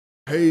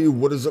Hey,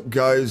 what is up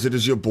guys? It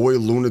is your boy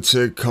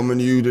Lunatic coming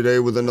to you today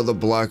with another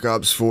Black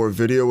Ops 4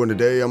 video, and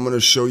today I'm going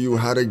to show you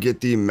how to get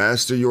the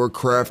Master Your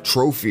Craft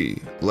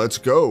trophy. Let's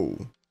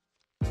go!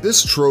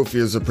 This trophy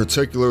is a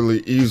particularly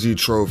easy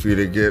trophy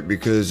to get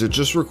because it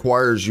just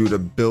requires you to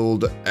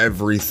build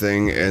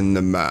everything in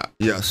the map.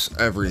 Yes,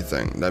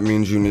 everything. That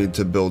means you need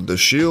to build the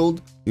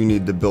shield, you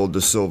need to build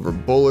the silver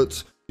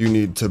bullets, you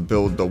need to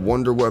build the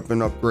wonder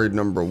weapon upgrade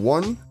number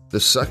 1, the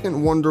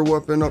second wonder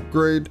weapon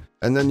upgrade,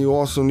 and then you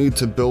also need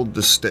to build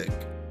the stick.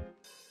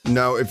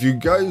 Now, if you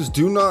guys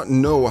do not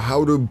know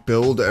how to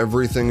build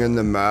everything in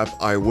the map,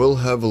 I will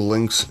have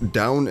links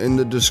down in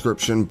the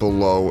description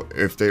below.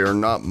 If they are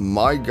not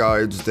my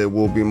guides, they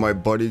will be my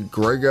buddy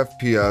Greg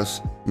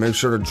FPS. Make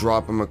sure to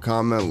drop him a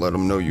comment, let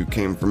him know you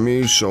came from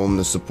me, show him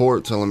the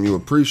support, tell him you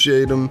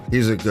appreciate him.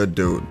 He's a good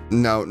dude.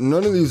 Now,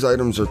 none of these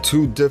items are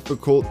too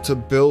difficult to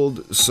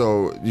build,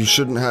 so you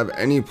shouldn't have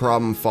any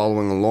problem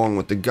following along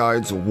with the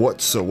guides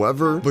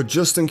whatsoever. But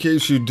just in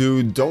case you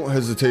do, don't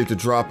hesitate to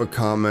drop a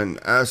comment,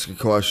 ask a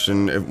question.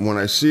 When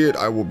I see it,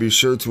 I will be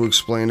sure to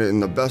explain it in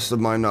the best of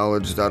my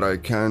knowledge that I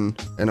can,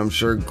 and I'm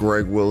sure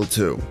Greg will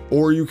too.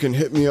 Or you can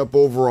hit me up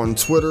over on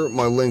Twitter.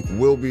 My link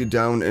will be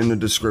down in the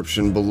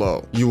description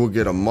below. You will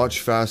get a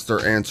much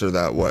faster answer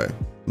that way.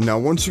 Now,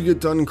 once you get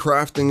done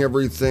crafting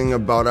everything,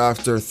 about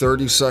after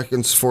 30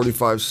 seconds,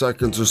 45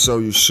 seconds or so,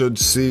 you should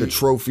see the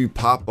trophy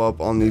pop up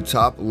on the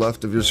top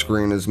left of your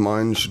screen, as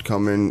mine should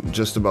come in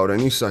just about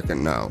any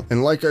second now.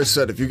 And like I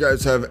said, if you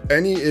guys have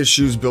any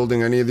issues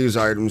building any of these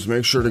items,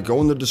 make sure to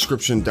go in the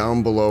description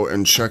down below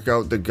and check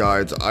out the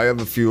guides. I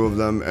have a few of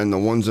them, and the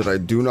ones that I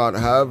do not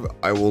have,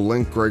 I will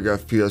link Greg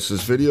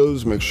FPS's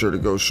videos. Make sure to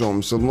go show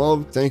him some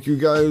love. Thank you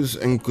guys,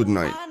 and good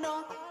night.